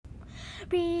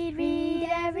Read, read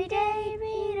every day,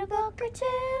 read a book or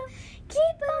two. Keep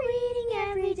on reading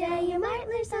every day, you might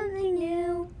learn something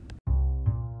new.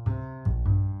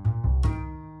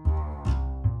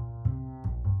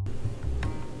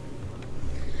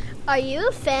 Are you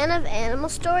a fan of animal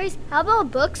stories? How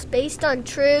about books based on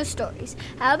true stories?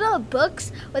 How about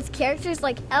books with characters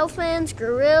like elephants,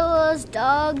 gorillas,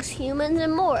 dogs, humans,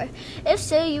 and more? If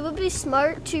so, you would be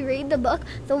smart to read the book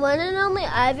The One and Only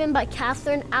Ivan by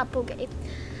Katherine Applegate.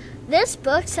 This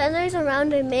book centers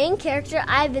around a main character,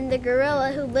 Ivan the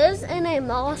gorilla, who lives in a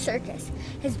mall circus.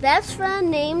 His best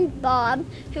friend named Bob,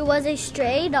 who was a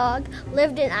stray dog,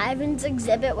 lived in Ivan's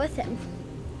exhibit with him.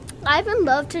 Ivan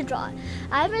loved to draw.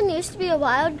 Ivan used to be a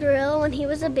wild gorilla when he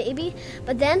was a baby,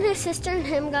 but then his sister and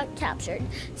him got captured.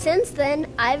 Since then,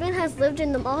 Ivan has lived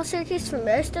in the mall circus for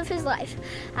most of his life.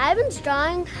 Ivan's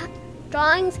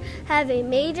drawings have a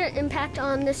major impact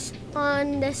on this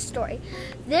story.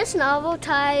 This novel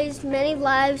ties many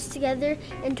lives together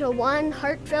into one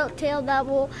heartfelt tale that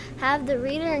will have the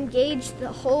reader engaged the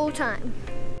whole time.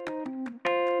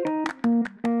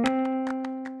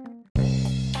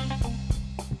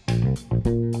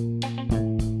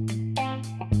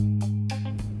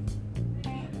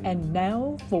 And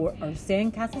now for our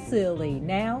Sandcastle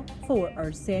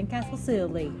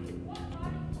Silly.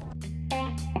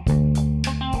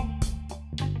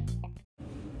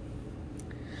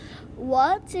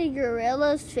 What's a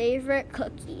gorilla's favorite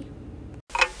cookie?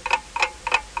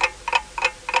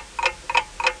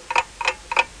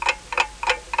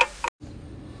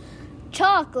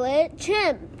 Chocolate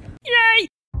chip. Yay!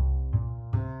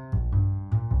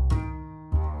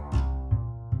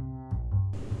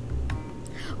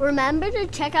 Remember to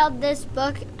check out this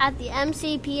book at the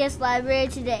MCPS Library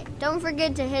today. Don't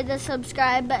forget to hit the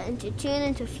subscribe button to tune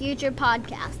into future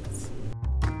podcasts.